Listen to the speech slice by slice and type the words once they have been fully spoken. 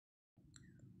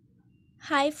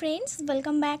Hi friends,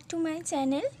 welcome back to my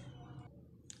channel.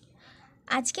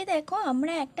 আজকে দেখো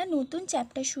আমরা একটা নতুন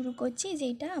চ্যাপ্টার শুরু করছি,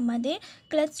 যেটা আমাদের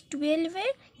ক্লাস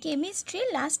 12-এর কেমিস্ট্রির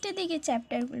লাস্টের দিকে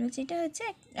চ্যাপ্টারগুলো, যেটা হচ্ছে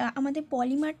আমাদের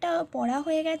পলিমারটা পড়া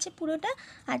হয়ে গেছে পুরোটা।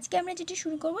 আজকে আমরা যেটা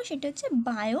শুরু করব সেটা হচ্ছে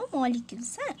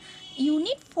বায়োমলিকিউলস। হ্যাঁ,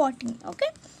 ইউনিট 14। ওকে,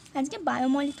 আজকে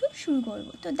বায়োমলিকিউল শুরু করব।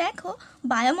 তো দেখো,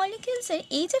 বায়োমলিকিউলসের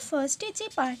এই যে ফার্স্টে যে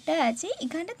পার্টটা আছে,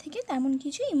 এখানটা থেকে তেমন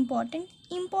কিছু ইম্পর্টেন্ট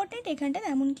এখানটা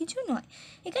তেমন কিছু নয়।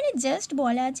 এখানে জাস্ট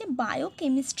বলা আছে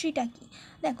বায়োকেমিস্ট্রিটা কী।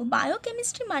 দেখো,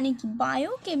 বায়োকেমিস্ট্রি মানে কি?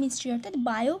 বায়োকেমিস্ট্রি অর্থাৎ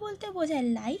বায়ো বলতে বোঝায়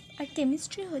লাইফ, আর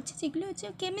কেমিস্ট্রি হচ্ছে যেগুলো হচ্ছে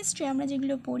কেমিস্ট্রি আমরা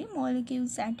যেগুলো পড়ি,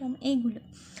 মলিকিউলস, অ্যাটম, এইগুলো।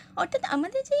 অর্থাৎ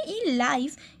আমাদের যে এই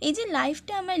লাইফ, এই যে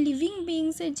লাইফটা আমরা লিভিং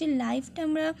বিইংসের যে লাইফটা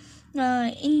আমরা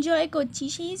এনজয় করছি,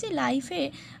 সেই যে লাইফে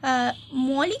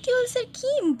মলিকিউলসের কী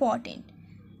ইম্পর্টেন্ট,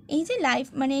 এই যে লাইফ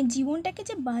মানে জীবনটাকে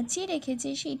যে বাঁচিয়ে রেখেছে,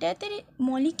 সেইটাতে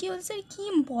মলিকিউলসের কী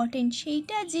ইম্পর্টেন্ট,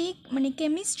 সেইটা যে মানে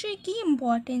কেমিস্ট্রির কী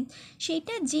ইম্পর্টেন্ট,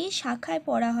 সেইটা যে শাখায়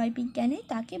পড়া হয় বিজ্ঞানে,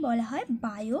 তাকে বলা হয়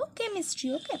বায়োকেমিস্ট্রি।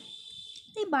 ওকে,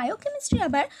 এই বায়োকেমিস্ট্রি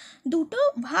আবার দুটো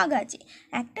ভাগ আছে,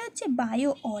 একটা হচ্ছে বায়ো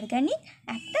অর্গ্যানিক,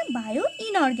 একটা বায়ো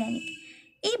ইনঅর্গ্যানিক।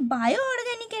 এই বায়ো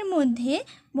অর্গ্যানিকের মধ্যে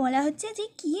বলা হচ্ছে যে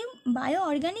কী, বায়ো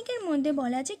অর্গ্যানিকের মধ্যে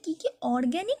বলা আছে কী কী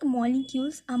অর্গ্যানিক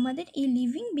মলিকিউলস আমাদের এই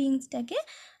লিভিং বিইংসটাকে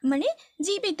মানে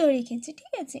জীবিত রেখেছে।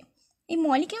 ঠিক আছে, এই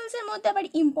মলিকিউলসের মধ্যে আবার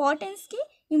ইম্পর্টেন্স কি,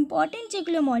 ইম্পর্টেন্ট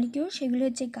যেগুলো মলিকিউল সেগুলো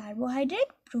হচ্ছে carbohydrate,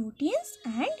 proteins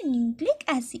and nucleic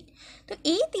acid. তো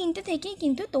এই তিনটে থেকেই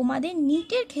কিন্তু তোমাদের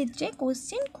নিটের ক্ষেত্রে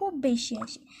কোশ্চেন খুব বেশি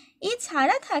আসে।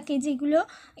 এছাড়া থাকে যেগুলো,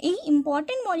 এই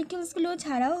ইম্পর্টেন্ট মলিকিউলসগুলো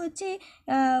ছাড়াও হচ্ছে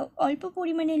অল্প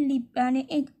পরিমাণে মানে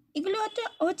এগুলো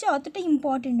হচ্ছে অতটা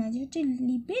ইম্পর্টেন্ট নয়, যে হচ্ছে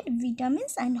লিপিড,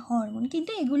 ভিটামিনস অ্যান্ড হরমোন,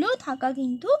 কিন্তু এগুলোও থাকা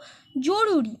কিন্তু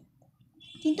জরুরি।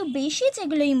 কিন্তু বেশি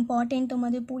যেগুলো ইম্পর্টেন্ট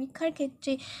তোমাদের পরীক্ষার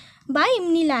ক্ষেত্রে বা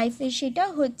এমনি লাইফে, সেটা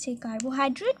হচ্ছে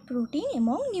কার্বোহাইড্রেট, প্রোটিন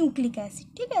এবং নিউক্লিক অ্যাসিড।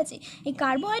 ঠিক আছে, এই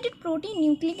কার্বোহাইড্রেট, প্রোটিন,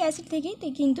 নিউক্লিক অ্যাসিড থেকেই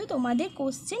কিন্তু তোমাদের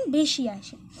কোশ্চেন বেশি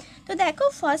আসে। তো দেখো,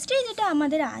 ফার্স্টে যেটা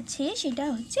আমাদের আছে সেটা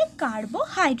হচ্ছে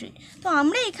কার্বোহাইড্রেট। তো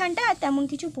আমরা এখানটা আর তেমন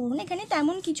কিছু পড়বো না, এখানে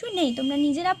তেমন কিছু নেই, তোমরা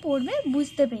নিজেরা পড়বে,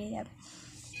 বুঝতে পেরে যাবে,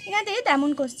 এখান থেকে তেমন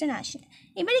কোশ্চেন আসে না।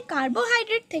 এবারে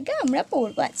কার্বোহাইড্রেট থেকে আমরা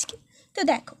পড়বো আজকে। তো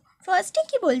দেখো, ফার্স্টে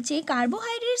কি বলছে,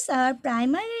 carbohydrates R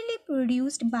primarily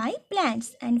produced by plants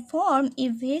and form a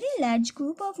very large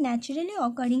group of naturally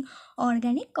occurring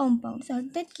organic compounds.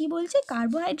 অর্থাৎ কী বলছে,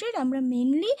 কার্বোহাইড্রেট আমরা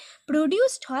মেনলি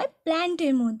প্রডিউসড হয়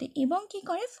প্ল্যান্টের মধ্যে, এবং কি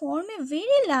করে, form a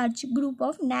very large group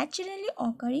of naturally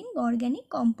occurring organic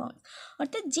compound.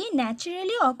 অর্থাৎ যে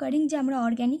ন্যাচারালি অকারিং যে আমরা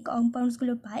অর্গ্যানিক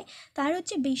কম্পাউন্ডসগুলো পাই, তার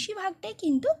হচ্ছে বেশিরভাগটাই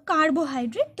কিন্তু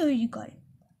কার্বোহাইড্রেট তৈরি করে।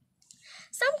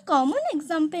 সাম কমন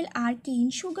এক্সাম্পল আর কেন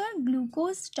সুগার,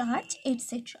 গ্লুকোজ, স্টার্চ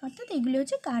এটসেট্রা। অর্থাৎ এগুলো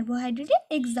হচ্ছে কার্বোহাইড্রেটের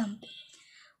example.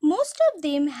 Most of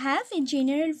them have a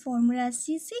general formula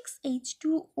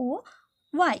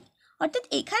C6H2OY। অর্থাৎ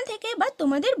এখান থেকে বা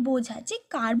তোমাদের বোঝা যে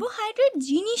কার্বোহাইড্রেট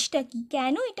জিনিসটা কি,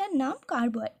 কেন এটার নাম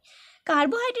কার্বোহাইড্রেট।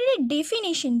 কার্বোহাইড্রেটের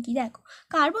ডেফিনেশন কি, দেখো,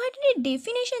 কার্বোহাইড্রেটের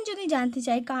ডেফিনেশন যদি জানতে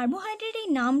চাই, কার্বোহাইড্রেট এই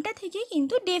নামটা থেকে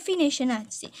কিন্তু ডেফিনেশন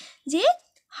আসছে, যে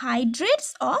হাইড্রেটস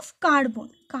অফ কার্বন।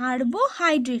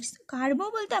 কার্বোহাইড্রেটস, কার্বো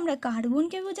বলতে আমরা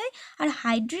কার্বনকে বোঝাই, আর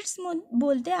হাইড্রেটস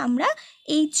বলতে আমরা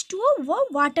H2O বা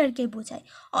ওয়াটারকে বোঝাই।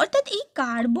 অর্থাৎ এই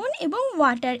কার্বন এবং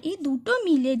ওয়াটার এই দুটো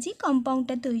মিলে যে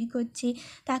কম্পাউন্ডটা তৈরি করছে,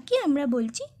 তাকে আমরা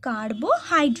বলছি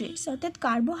কার্বোহাইড্রেটস। অর্থাৎ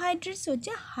কার্বোহাইড্রেটস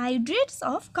হচ্ছে হাইড্রেটস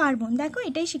অফ কার্বন। দেখো,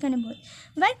 এটাই সেখানে বল,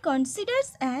 war considers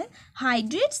as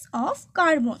hydrates of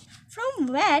carbon, from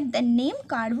wire the name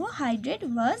carbohydrate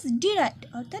was derived.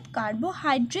 অর্থাৎ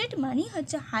কার্বোহাইড্রেট মানে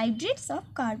হচ্ছে হাইড্রেটস অফ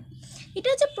কার্বন। এটা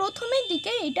হচ্ছে প্রথমের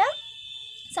দিকে এটা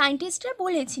সায়েন্টিস্টরা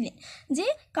বলেছিলেন, যে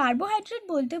কার্বোহাইড্রেট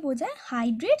বলতে বোঝায়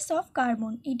হাইড্রেটস অফ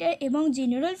কার্বন। এটা এবং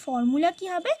জেনারেল ফর্মুলা কি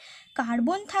হবে,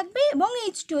 কার্বন থাকবে এবং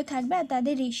H2O থাকবে, আর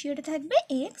তাদের রেশিওটা থাকবে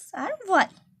X আর Y।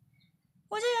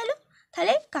 বোঝা গেল?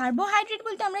 তাহলে কার্বোহাইড্রেট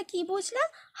বলতে আমরা কি বুঝলাম,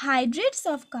 হাইড্রেটস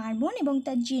অফ কার্বন, এবং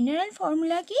তার জেনারেল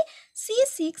ফর্মুলা কি,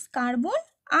 C6 কার্বন,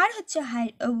 আর হচ্ছে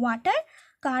ওয়াটার,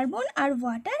 কার্বন আর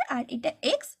ওয়াটার, আর এটা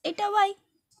X, এটা Y।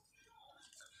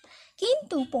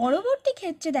 কিন্তু পরবর্তী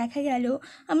ক্ষেত্রে দেখা গেল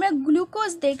আমরা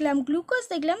গ্লুকোজ দেখলাম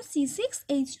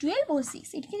C6H12O6।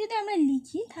 এটাকে যদি আমরা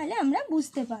লিখি তাহলে আমরা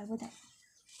বুঝতে পারবো।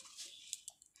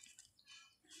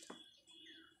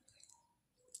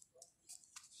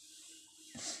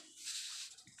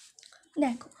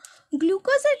 দেখো,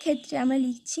 গ্লুকোজের ক্ষেত্রে আমরা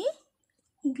লিখছি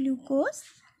গ্লুকোজ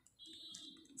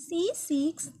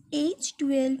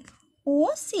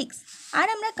C6H12O6। আর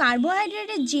আমরা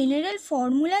কার্বোহাইড্রেটের জেনারেল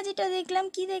ফর্মুলা যেটা দেখলাম,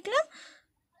 কি দেখলাম,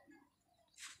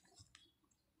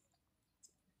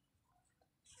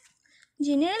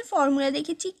 জেনারেল ফর্মুলা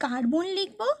দেখেছি, কার্বন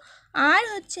লিখবো, আর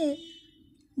হচ্ছে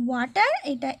ওয়াটার,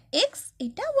 এটা এক্স,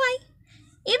 এটা ওয়াই।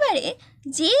 এবারে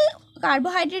যে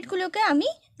কার্বোহাইড্রেটগুলোকে আমি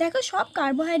দেখো সব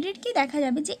কার্বোহাইড্রেটকে দেখা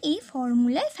যাবে যে এই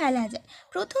ফর্মুলায় ফেলা যায়।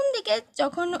 প্রথম দিকে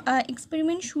যখন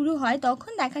এক্সপেরিমেন্ট শুরু হয়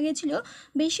তখন দেখা গেছিলো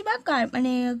বেশিরভাগ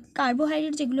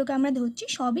কার্বোহাইড্রেট যেগুলোকে আমরা ধরছি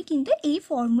সবই কিন্তু এই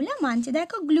ফর্মুলা মানছে।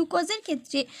 দেখো গ্লুকোজের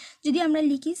ক্ষেত্রে যদি আমরা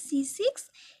লিখি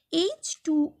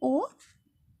C6H2O,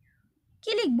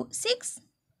 কি লিখবো 6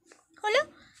 হলো।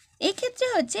 এই ক্ষেত্রে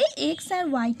হচ্ছে এক্স আর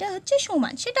ওয়াইটা হচ্ছে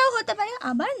সমান, সেটাও হতে পারে,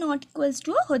 আবার নট ইকুয়ালস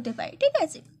টুও হতে পারে, ঠিক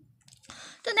আছে।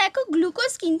 তো দেখো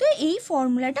গ্লুকোজ কিন্তু এই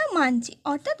ফর্মুলাটা মানছে,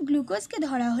 অর্থাৎ গ্লুকোজকে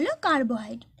ধরা হলো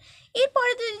কার্বোহাইড্রেট।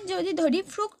 এরপরে যদি ধরি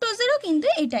ফ্রুক্টোজেরও কিন্তু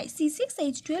এটাই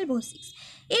C6H12O6।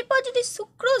 এরপর যদি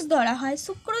সুক্রোজ ধরা হয়,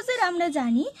 সুক্রোজের আমরা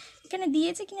জানি এখানে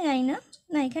দিয়েছে কিনা জানি না,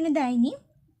 না এখানে দেয়নি।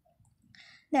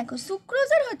 দেখো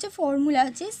সুক্রোজের হচ্ছে ফর্মুলা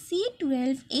হচ্ছে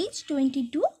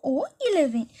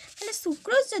C12H22O11। তাহলে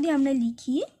সুক্রোজ যদি আমরা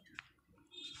লিখি,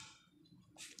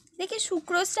 দেখে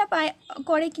সুক্রোজটা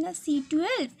করে কিনা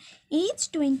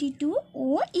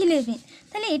C12H22O11।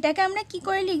 তাহলে এটাকে আমরা কি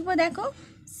করে লিখবো, দেখো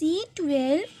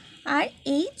C12 আর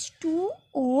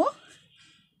H2O,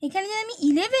 এখানে যদি আমি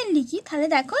 11 লিখি তাহলে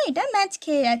দেখো এটা ম্যাচ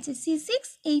খেয়ে যাচ্ছে,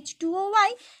 C6H2OY,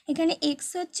 এখানে X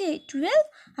হচ্ছে 12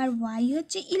 আর Y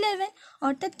হচ্ছে 11,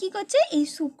 অর্থাৎ কি করছে এই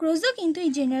সুক্রোজও কিন্তু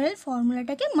এই জেনারেল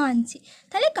ফর্মুলাটাকে মানছে,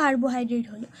 তাহলে কার্বোহাইড্রেট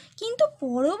হলো। কিন্তু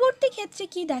পরবর্তী ক্ষেত্রে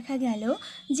কি দেখা গেল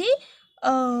যে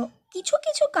কিছু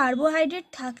কিছু কার্বোহাইড্রেট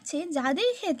থাকছে যাদের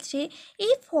ক্ষেত্রে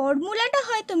এই ফর্মুলাটা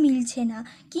হয়তো মিলছে না,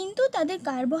 কিন্তু তাদের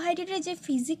কার্বোহাইড্রেটের যে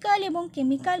ফিজিক্যাল এবং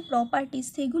কেমিক্যাল প্রপার্টিস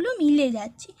সেগুলো মিলে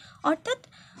যাচ্ছে। অর্থাৎ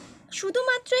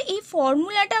শুধুমাত্র এই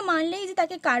ফর্মুলাটা মানলেই যে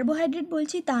তাকে কার্বোহাইড্রেট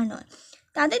বলছি তা নয়,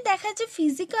 তাদের দেখা যাচ্ছে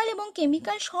ফিজিক্যাল এবং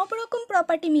কেমিক্যাল সব রকম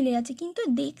প্রপার্টি মিলে যাচ্ছে, কিন্তু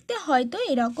দেখতে হয়তো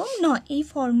এরকম নয়, এই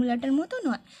ফর্মুলাটার মতো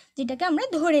নয় যেটাকে আমরা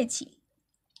ধরেছি।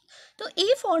 তো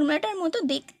এই ফর্মুলাটার মতো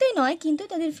দেখতে নয়, কিন্তু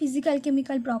তাদের ফিজিক্যাল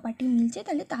কেমিক্যাল প্রপার্টি মিলছে,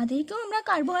 তাহলে তাদেরকেও আমরা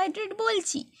কার্বোহাইড্রেট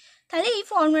বলছি, তাহলে এই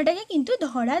ফর্মুলাটাকে কিন্তু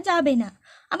ধরা যাবে না।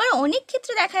 আবার অনেক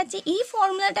ক্ষেত্রে দেখা যাচ্ছে এই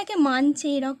ফর্মুলাটাকে মানছে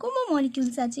এরকমও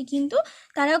মলিকিউলস আছে, কিন্তু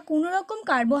তারা কোনো রকম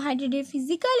কার্বোহাইড্রেটের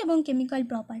ফিজিক্যাল এবং কেমিক্যাল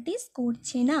প্রপার্টিস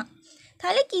করছে না।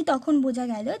 তাহলে কি তখন বোঝা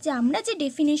গেল যে আমরা যে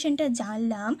ডেফিনেশনটা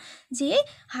জানলাম যে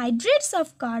হাইড্রেটস অফ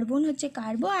কার্বন হচ্ছে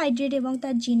কার্বোহাইড্রেট এবং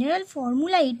তার জেনারেল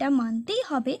ফর্মুলা এটা মানতেই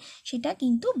হবে, সেটা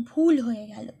কিন্তু ভুল হয়ে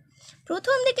গেল।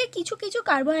 প্রথম দিকে কিছু কিছু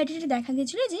কার্বোহাইড্রেট দেখা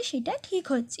গেছিলো যে সেটা ঠিক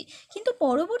হচ্ছে, কিন্তু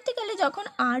পরবর্তীকালে যখন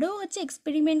আরও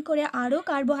এক্সপেরিমেন্ট করে আরও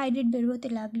কার্বোহাইড্রেট বেরোতে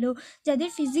লাগলো যাদের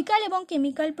ফিজিক্যাল এবং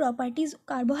কেমিক্যাল প্রপার্টিস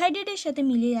কার্বোহাইড্রেটের সাথে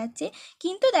মিলে যাচ্ছে,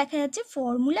 কিন্তু দেখা যাচ্ছে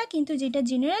ফর্মুলা কিন্তু যেটা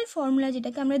জেনারেল ফর্মুলা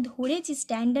যেটাকে আমরা ধরেছি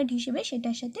স্ট্যান্ডার্ড হিসেবে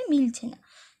সেটার সাথে মিলছে না।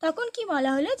 তখন কি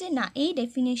বলা হলো যে না, এই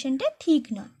ডেফিনেশনটা ঠিক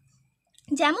নয়।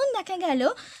 যেমন দেখা গেল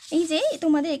এই যে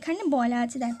তোমাদের এখানে বলা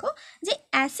আছে, দেখো যে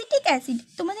অ্যাসিটিক অ্যাসিড,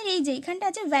 তোমাদের এই যে এখানটা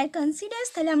আছে ওয়্যার কনসিডার্স,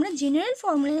 তাহলে আমরা জেনারেল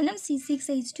ফর্মুলা জানলাম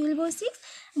C6H12O6,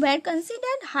 wire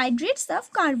considered hydrates of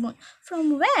carbon, from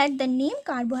wire the name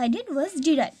carbohydrate was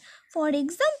derived. For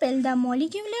example, the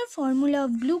molecular formula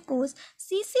of glucose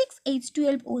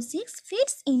C6H12O6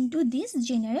 fits into this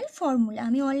general formula.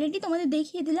 আমি already তোমাদের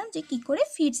দেখিয়ে দিলাম যে কি করে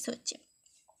ফিটস হচ্ছে।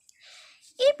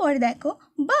 এরপর দেখো,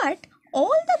 but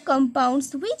all the compounds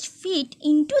which fit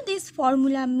into this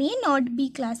formula may not be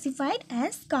classified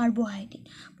as carbohydrate.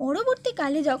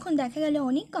 পরবর্তীকালে যখন দেখা গেল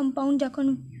অনেক কম্পাউন্ড যখন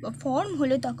ফর্ম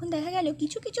হলো, তখন দেখা গেল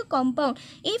কিছু কিছু কম্পাউন্ড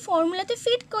এই ফর্মুলাতে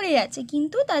ফিট করে যাচ্ছে,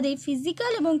 কিন্তু তাদের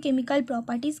ফিজিক্যাল এবং কেমিক্যাল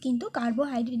প্রপার্টিস কিন্তু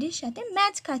কার্বোহাইড্রেটের সাথে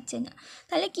ম্যাচ খাচ্ছে না।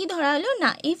 তাহলে কি ধরা হলো,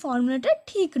 না এই ফর্মুলাটা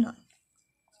ঠিক নয়।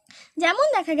 যেমন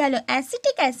দেখা গেল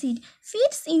acetic acid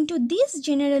fits into this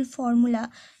general formula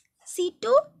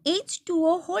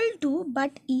C2H2O2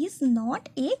 but is not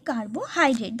a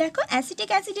carbohydrate. দেখো অ্যাসিটিক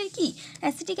অ্যাসিডের কি,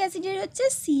 অ্যাসিটিক অ্যাসিডের হচ্ছে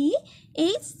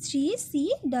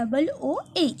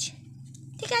CH3COOH,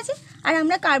 ঠিক আছে। আর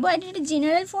আমরা কার্বোহাইড্রেটের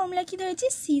জেনারেল ফর্মুলা কি ধরেছি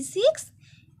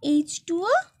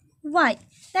C6H2OY।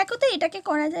 দেখো তো এটাকে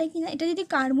করা যায় কিনা, এটা যদি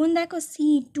কার্বন দেখো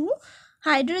C2,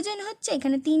 হাইড্রোজেন হচ্ছে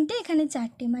এখানে 3টে এখানে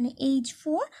 4টে মানে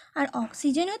H4, আর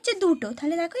অক্সিজেন হচ্ছে 2টো,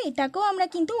 তাহলে দেখো এটাকেও আমরা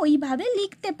কিন্তু ওইভাবে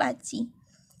লিখতে পাচ্ছি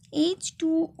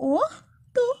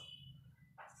H2O2,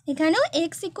 এখানেও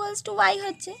X = Y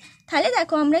হচ্ছে। তাহলে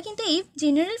দেখো আমরা কিন্তু এই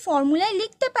জেনারেল ফর্মুলায়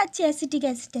লিখতে পাচ্ছি অ্যাসিটিক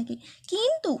অ্যাসিডটাকে,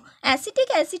 কিন্তু অ্যাসিটিক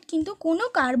অ্যাসিড কিন্তু কোনো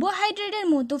কার্বোহাইড্রেটের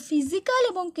মতো ফিজিক্যাল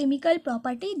এবং কেমিক্যাল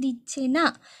প্রপার্টি দিচ্ছে না,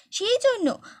 সেই জন্য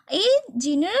এই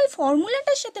জেনারেল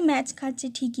ফর্মুলাটার সাথে ম্যাচ খাচ্ছে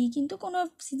ঠিকই, কিন্তু কোনো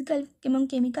ফিজিক্যাল এবং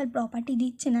কেমিক্যাল প্রপার্টি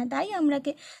দিচ্ছে না, তাই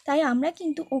আমরা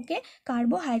কিন্তু ওকে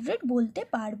কার্বোহাইড্রেট বলতে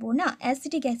পারবো না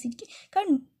অ্যাসিটিক অ্যাসিডকে, কারণ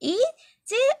এই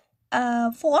যে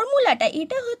ফর্মুলাটা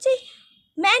এটা হচ্ছে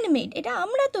ম্যানমেড, এটা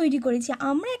আমরা তৈরি করেছি,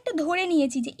 আমরা একটা ধরে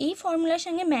নিয়েছি যে এই ফর্মুলার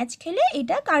সঙ্গে ম্যাচ খেলে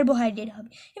এটা কার্বোহাইড্রেট হবে,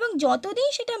 এবং যতদিন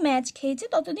সেটা ম্যাচ খেয়েছে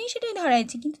ততদিন সেটাই ধরা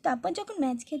হয়েছে, কিন্তু তারপর যখন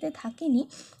ম্যাচ খেতে থাকেনি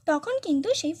তখন কিন্তু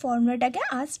সেই ফর্মুলাটাকে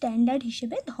আর স্ট্যান্ডার্ড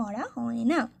হিসেবে ধরা হয়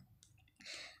না।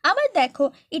 আবার দেখো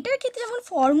এটার ক্ষেত্রে যেমন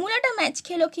ফর্মুলাটা ম্যাচ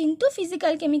খেলো কিন্তু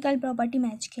ফিজিক্যাল কেমিক্যাল প্রপার্টি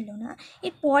ম্যাচ খেলো না।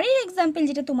 এর পরের এক্সাম্পল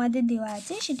যেটা তোমাদের দেওয়া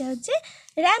আছে সেটা হচ্ছে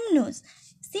র্যামনোজ।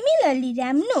 Similarly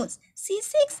র্যামনোজ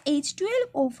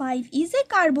C6H12O5 is a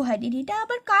carbohydrate, এটা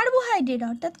আবার কার্বোহাইড্রেট,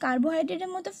 অর্থাৎ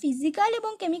কার্বোহাইড্রেটের মতো ফিজিক্যাল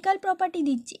এবং কেমিক্যাল প্রপার্টি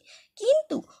দিচ্ছে,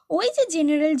 কিন্তু ওই যে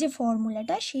জেনারেল যে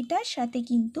ফর্মুলাটা সেটার সাথে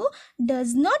কিন্তু does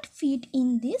not fit in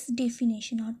this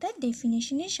definition, অর্থাৎ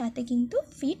ডেফিনেশনের সাথে কিন্তু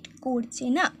ফিট করছে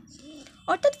না।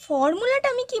 অর্থাৎ ফর্মুলাটা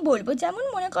আমি কি বলবো, যেমন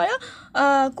মনে করো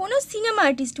কোনো সিনেমা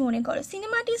আর্টিস্ট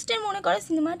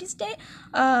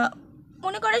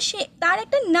মনে করো সে তার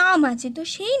একটা নাম আছে, তো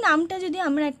সেই নামটা যদি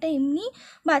আমরা একটা এমনি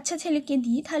বাচ্চা ছেলেকে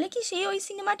দিই তাহলে কি সেই ওই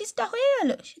সিনেমা আর্টিস্টটা হয়ে গেল?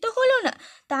 সে তো হলো না।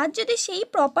 তার যদি সেই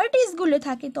প্রপার্টিসগুলো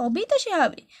থাকে তবেই তো সে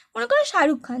হবে। মনে করো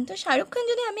শাহরুখ খান, তো শাহরুখ খান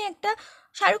যদি আমি একটা,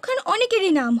 শাহরুখ খান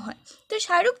অনেকেরই নাম হয়, তো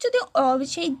শাহরুখ যদি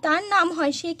সেই তার নাম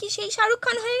হয়, সে কি সেই শাহরুখ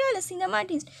খান হয়ে গেল সিনেমা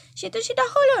আর্টিস্ট? সে তো সেটা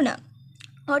হলো না।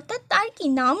 অর্থাৎ তার কি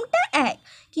নামটা এক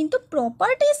কিন্তু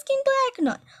প্রপার্টিস কিন্তু এক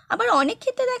নয়। আবার অনেক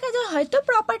ক্ষেত্রে দেখা যায় হয়তো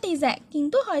প্রপার্টিস এক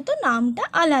কিন্তু হয়তো নামটা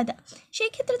আলাদা,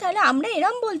 সেই ক্ষেত্রে তাহলে আমরা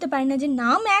এরম বলতে পারি না যে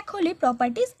নাম এক হলে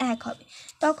প্রপার্টিস এক হবে।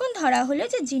 তখন ধরা হলো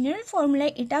যে জেনারেল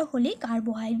ফর্মুলায় এটা হলেই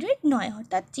কার্বোহাইড্রেট নয়,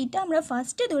 অর্থাৎ যেটা আমরা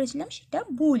ফার্স্টে ধরেছিলাম সেটা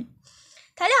ভুল।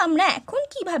 তাহলে আমরা এখন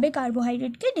কিভাবে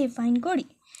কার্বোহাইড্রেটকে ডিফাইন করি?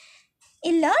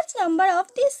 A large number of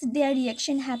their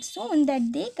reaction have shown that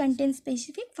they contain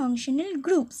specific functional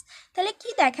groups. তাহলে কি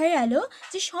দেখা গেল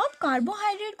যে সব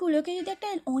কার্বোহাইড্রেটগুলোকে যদি একটা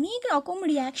অনেক রকম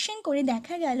রিয়াকশন করে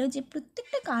দেখা গেল যে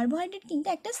প্রত্যেকটা কার্বোহাইড্রেট কিন্তু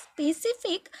একটা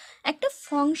স্পেসিফিক একটা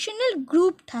ফাংশনাল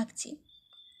গ্রুপ থাকছে,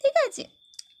 ঠিক আছে?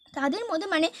 তাদের মধ্যে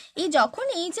মানে যখন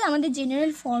এই যে আমাদের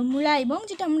জেনারেল ফর্মুলা এবং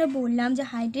যেটা আমরা বললাম যে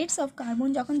হাইড্রেটস অফ কার্বন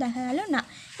যখন দেখা গেল না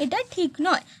এটা ঠিক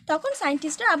নয়, তখন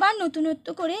সায়েন্টিস্টরা আবার নতুনত্ব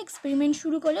করে এক্সপেরিমেন্ট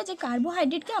শুরু করলো যে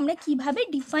কার্বোহাইড্রেটকে আমরা কিভাবে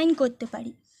ডিফাইন করতে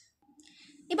পারি।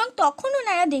 এবং তখন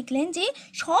ওনারা দেখলেন যে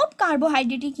সব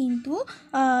কার্বোহাইড্রেটই কিন্তু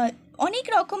অনেক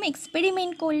রকম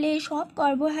এক্সপেরিমেন্ট করলে সব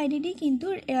কার্বোহাইড্রেটই কিন্তু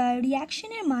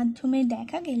রিয়াকশনের মাধ্যমে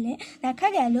দেখা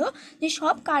গেল যে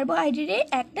সব কার্বোহাইড্রেটের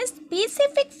একটা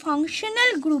স্পেসিফিক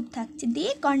ফাংশনাল গ্রুপ থাকছে, দে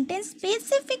কন্টেন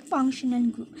স্পেসিফিক ফাংশনাল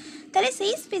গ্রুপ। তাহলে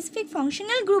সেই স্পেসিফিক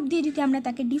ফাংশনাল গ্রুপ দিয়ে যদি আমরা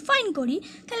তাকে ডিফাইন করি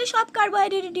তাহলে সব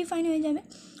কার্বোহাইড্রেট ডিফাইন হয়ে যাবে।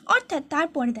 অর্থাৎ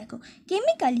তারপরে দেখো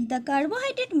chemically the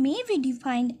carbohydrate may be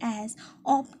defined as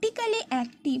optically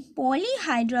active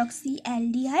polyhydroxy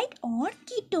aldehyde or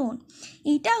ketone.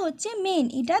 এটা হচ্ছে মেন,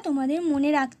 এটা তোমাদের মনে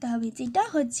রাখতে হবে, যেটা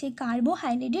হচ্ছে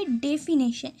কার্বোহাইড্রেটের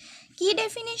ডেফিনেশন। কি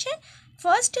ডেফিনেশন?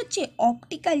 ফার্স্ট হচ্ছে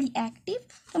অপটিক্যালি অ্যাক্টিভ,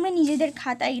 তোমরা নিজেদের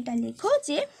খাতায় এটা লেখো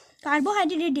যে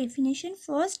কার্বোহাইড্রেটের ডেফিনেশন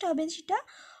ফার্স্ট হবে সেটা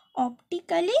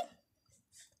অপটিক্যালি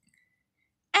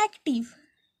অ্যাক্টিভ,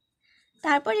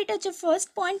 তারপর এটা হচ্ছে ফার্স্ট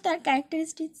পয়েন্ট তার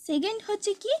ক্যারেক্টারিস্টিক। সেকেন্ড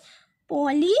হচ্ছে কি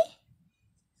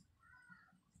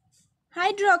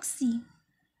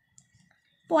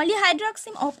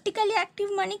পলিহাইড্রক্সি অপটিক্যালি অ্যাক্টিভ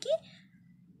মানে কি?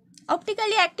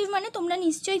 অপটিক্যালি অ্যাক্টিভ মানে তোমরা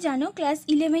নিশ্চয়ই জানো, ক্লাস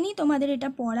 11ই তোমাদের এটা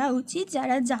পড়া উচিত,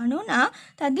 যারা জানো না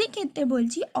তাদের ক্ষেত্রে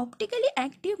বলছি। অপটিক্যালি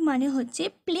অ্যাক্টিভ মানে হচ্ছে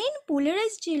প্লেন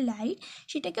পোলারাইজড যে লাইট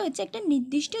সেটাকে হচ্ছে একটা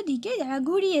নির্দিষ্ট দিকে যারা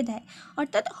ঘুরিয়ে দেয়,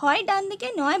 অর্থাৎ হয় ডান দিকে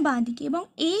নয় বাঁ দিকে। এবং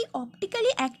এই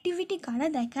অপটিক্যালি অ্যাক্টিভিটি কারা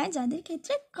দেখায়? যাদের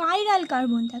ক্ষেত্রে কাইরাল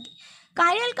কার্বন থাকে।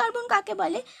 কাইরাল কার্বন কাকে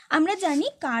বলে? আমরা জানি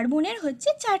কার্বনের হচ্ছে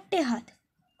 4টে হাত,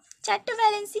 4টে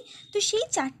ভ্যালেন্সি, তো সেই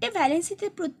 4টে ভ্যালেন্সিতে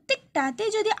প্রত্যেকটাতে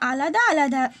যদি আলাদা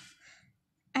আলাদা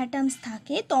অ্যাটমস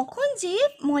থাকে তখন যে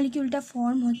মলিকিউলটা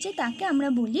ফর্ম হচ্ছে তাকে আমরা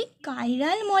বলি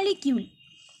কাইরাল মলিকিউল,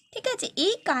 ঠিক আছে?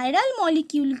 এই কাইরাল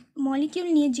মলিকিউল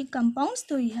নিয়ে যে কম্পাউন্ডস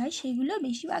তৈরি হয় সেগুলো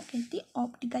বেশিরভাগ ক্ষেত্রে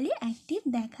অপটিক্যালি অ্যাক্টিভ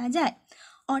দেখা যায়।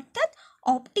 অর্থাৎ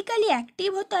অপটিক্যালি অ্যাক্টিভ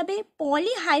হতে হবে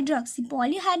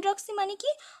পলিহাইড্রক্সি মানে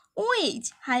কি? OH,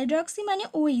 হাইড্রক্সি মানে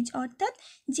OH, অর্থাৎ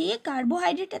যে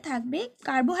কার্বোহাইড্রেটটা থাকবে,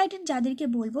 কার্বোহাইড্রেট যাদেরকে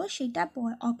বলবো সেটা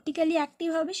অপটিক্যালি অ্যাক্টিভ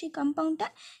হবে সেই কম্পাউন্ডটা,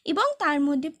 এবং তার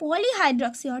মধ্যে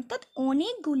পলিহাইড্রক্সি অর্থাৎ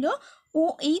অনেকগুলো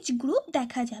OH গ্রুপ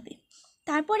দেখা যাবে।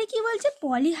 তারপরে কি বলছে?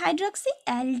 পলিহাইড্রক্সি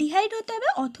অ্যালডিহাইড হতে হবে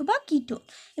অথবা কিটোন,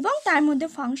 এবং তার মধ্যে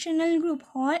ফাংশনাল গ্রুপ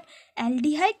হয়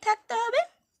অ্যালডিহাইড থাকতে হবে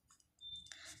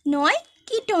নয়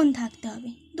কিটোন থাকতে হবে,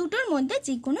 দুটোর মধ্যে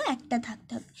যে কোনো একটা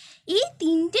থাকতে হবে। এই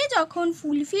তিনটে যখন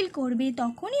ফুলফিল করবে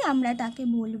তখনই আমরা তাকে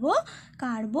বলবো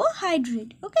কার্বোহাইড্রেট।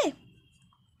 ওকে,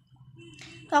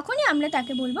 তখনই আমরা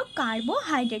তাকে বলবো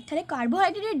কার্বোহাইড্রেট। তাহলে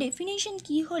কার্বোহাইড্রেটের ডেফিনেশন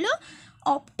কি হলো?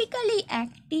 Optically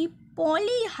active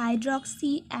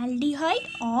polyhydroxy aldehyde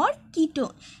or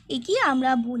ketone, একে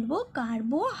আমরা বলবো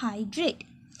কার্বোহাইড্রেট।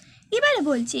 এবারে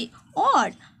বলছে or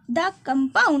the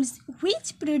compounds which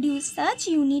produce such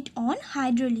unit on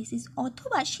hydrolysis,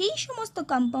 অথবা সেই সমস্ত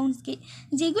কম্পাউন্ডসকে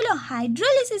যেগুলো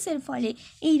হাইড্রোলিসিসের ফলে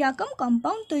এই রকম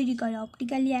কম্পাউন্ড তৈরি করে,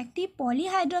 অপটিক্যালি অ্যাক্টিভ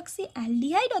পলিহাইড্রক্সি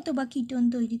অ্যালডিহাইড অথবা কিটোন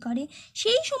তৈরি করে,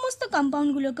 সেই সমস্ত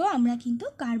কম্পাউন্ডগুলোকেও আমরা কিন্তু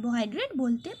কার্বোহাইড্রেট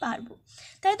বলতে পারবো।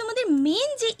 তাহলে তোমাদের মেন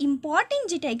যে ইম্পর্টেন্ট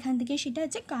যেটা এখান থেকে সেটা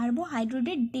হচ্ছে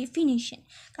কার্বোহাইড্রেটের ডেফিনেশন।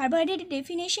 কার্বোহাইড্রেটের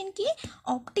ডেফিনেশন কি?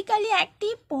 অপটিক্যালি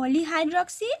অ্যাক্টিভ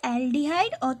পলিহাইড্রক্সি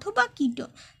অ্যালডিহাইড অথবা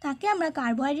কিটোন, তাকে আমরা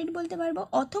কার্বোহাইড্রেট বলতে পারবো,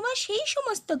 অথবা সেই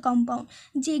সমস্ত কম্পাউন্ড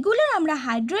যেগুলোর আমরা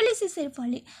হাইড্রোলিসিসের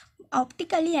ফলে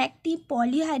অপটিক্যালি অ্যাক্টিভ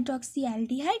পলিহাইড্রক্সি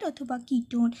অ্যালডিহাইড অথবা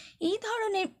কিটোন এই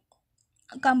ধরনের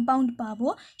কম্পাউন্ড পাবো,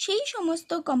 সেই সমস্ত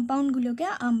কম্পাউন্ডগুলোকে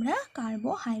আমরা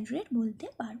কার্বোহাইড্রেট বলতে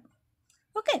পারবো।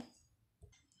 ওকে,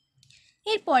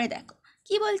 এরপরে দেখো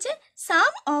কি বলছে,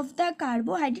 সাম অফ দ্য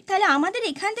কার্বোহাইড্রেট। তাহলে আমাদের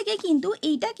এখান থেকে কিন্তু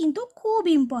এইটা কিন্তু খুব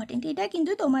ইম্পর্টেন্ট, এটা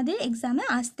কিন্তু তোমাদের এক্সামে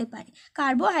আসতে পারে,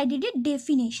 কার্বোহাইড্রেটের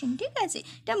ডেফিনেশন। ঠিক আছে,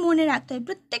 এটা মনে রাখতে হবে,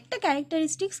 প্রত্যেকটা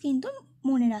ক্যারেক্টারিস্টিক্স কিন্তু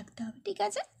মনে রাখতে হবে। ঠিক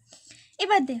আছে,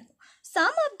 এবার দেখো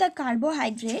সাম অফ দ্য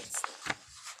কার্বোহাইড্রেটস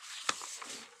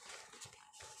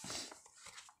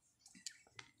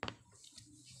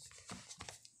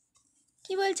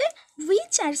কি বলছে,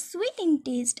 which are sweet in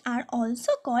taste are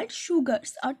also called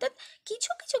sugars, অর্থাৎ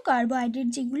কিছু কিছু কার্বোহাইড্রেট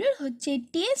যেগুলোর হচ্ছে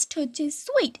টেস্ট হচ্ছে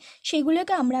সুইট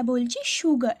সেগুলোকে আমরা বলছি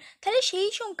সুগার। তাহলে সেই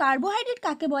কার্বোহাইড্রেট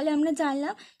কাকে বলে আমরা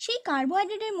জানলাম, সেই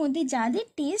কার্বোহাইড্রেটের মধ্যে যাদের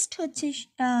টেস্ট হচ্ছে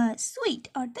সুইট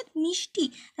অর্থাৎ মিষ্টি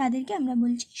তাদেরকে আমরা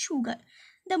বলছি sugar.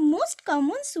 The most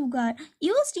common sugar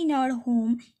used in our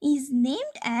home is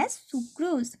named as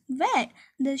sucrose, where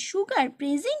the sugar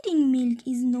present in milk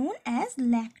is known as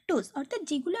lactose, অর্থাৎ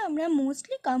যেগুলো আমরা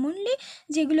মোস্টলি কমনলি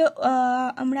যেগুলো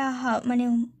আমরা মানে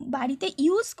বাড়িতে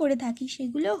ইউজ করে থাকি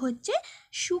সেগুলো হচ্ছে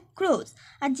সুক্রোজ,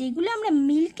 আর যেগুলো আমরা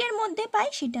মিল্কের মধ্যে পাই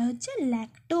সেটা হচ্ছে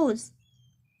lactose.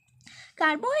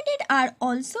 Carbohydrate are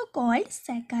also called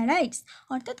saccharides,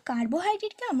 অর্থাৎ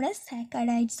কার্বোহাইড্রেটকে আমরা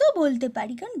স্যাকারাইডসও বলতে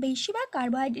পারি, কারণ বেশিরভাগ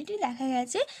কার্বোহাইড্রেটই দেখা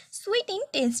গেছে সুইট ইন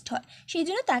টেস্ট হয়, সেই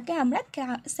জন্য তাকে আমরা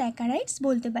স্যাকারাইডস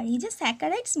বলতে পারি। এই যে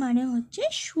স্যাকারাইডস মানে হচ্ছে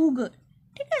সুগার।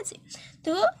 ঠিক আছে,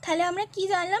 তো তাহলে আমরা কি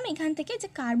জানলাম এখান থেকে, যে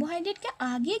কার্বোহাইড্রেটকে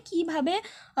আগে কিভাবে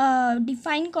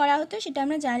ডিফাইন করা হতো সেটা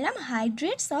আমরা জানলাম,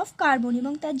 হাইড্রেটস অফ কার্বন,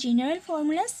 এবং তার general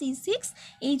formula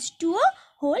C6H2O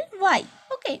whole Y.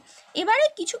 ওকে, এবারে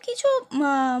কিছু কিছু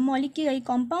মলিকিউল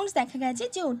কম্পাউন্ডস দেখা গেছে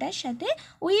যে ওটার সাথে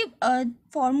ওই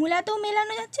ফর্মুলাতেও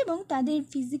মেলানো যাচ্ছে এবং তাদের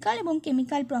ফিজিক্যাল এবং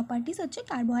কেমিক্যাল প্রপার্টিস হচ্ছে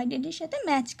কার্বোহাইড্রেটের সাথে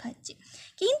ম্যাচ খাচ্ছে,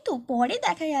 কিন্তু পরে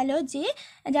দেখা গেল যে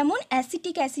যেমন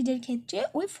অ্যাসিটিক অ্যাসিডের ক্ষেত্রে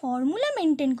ওই ফর্মুলা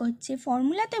মেনটেন করছে,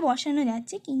 ফর্মুলাতে বসানো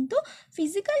যাচ্ছে, কিন্তু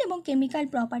ফিজিক্যাল এবং কেমিক্যাল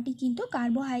প্রপার্টি কিন্তু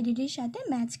কার্বোহাইড্রেটের সাথে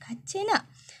ম্যাচ খাচ্ছে না।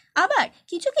 আবার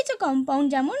কিছু কিছু কম্পাউন্ড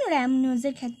যেমন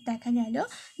র্যামনোজের ক্ষেত্রে দেখা গেল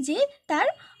যে তার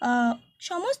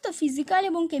সমস্ত ফিজিক্যাল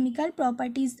এবং কেমিক্যাল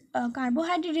প্রপার্টিজ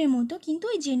কার্বোহাইড্রেটের মতো, কিন্তু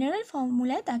ওই জেনারেল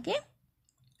ফর্মুলায় তাকে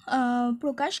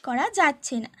প্রকাশ করা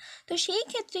যাচ্ছে না। তো সেই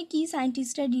ক্ষেত্রে কি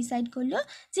সায়েন্টিস্টরা ডিসাইড করলো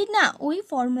যে না, ওই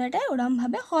ফর্মুলাটা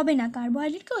ওরমভাবে হবে না,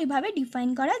 কার্বোহাইড্রেটকে ওইভাবে ডিফাইন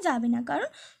করা যাবে না, কারণ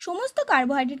সমস্ত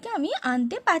কার্বোহাইড্রেটকে আমি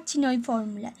আনতে পারছি না ওই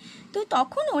ফর্মুলায়। তো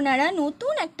তখন ওনারা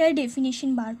নতুন একটা ডেফিনেশন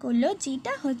বার করলো,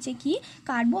 যেটা হচ্ছে কি,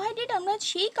 কার্বোহাইড্রেট আমরা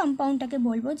সেই কম্পাউন্ডটাকে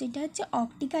বলবো যেটা হচ্ছে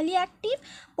অপটিক্যালি অ্যাক্টিভ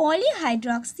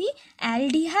পলিহাইড্রক্সি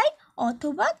অ্যালডিহাইড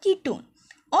অথবা কিটোন,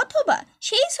 অথবা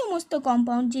সেই সমস্ত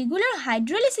কম্পাউন্ড যেগুলোর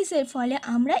হাইড্রোলিসিসের ফলে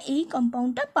আমরা এই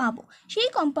কম্পাউন্ডটা পাবো, সেই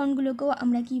কম্পাউন্ডগুলোকেও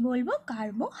আমরা কি বলবো,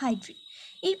 কার্বোহাইড্রেট।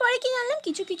 এরপরে কি জানলাম,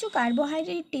 কিছু কিছু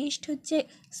কার্বোহাইড্রেট টেস্ট হচ্ছে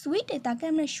সুইট, তাকে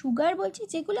আমরা সুগার বলছি,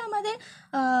 যেগুলো আমাদের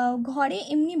ঘরে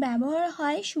এমনি ব্যবহার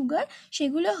হয় সুগার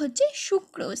সেগুলো হচ্ছে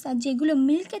সুক্রোজ, আর যেগুলো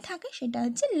মিল্কে থাকে সেটা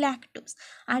হচ্ছে ল্যাকটোজ,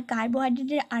 আর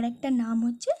কার্বোহাইড্রেটের আরেকটা নাম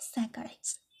হচ্ছে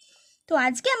স্যাকারাইডস। তো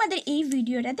আজকে আমাদের এই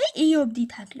ভিডিওটাতে এই অবধি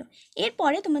থাকলো,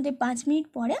 এরপরে তোমাদের 5 মিনিট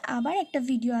পরে আবার একটা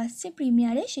ভিডিও আসছে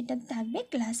প্রিমিয়ারে, সেটা থাকবে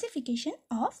ক্লাসিফিকেশন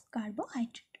অফ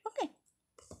কার্বোহাইড্রেট। ওকে,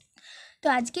 তো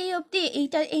আজকে এই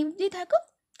অবধি থাকো,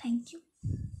 থ্যাংক ইউ।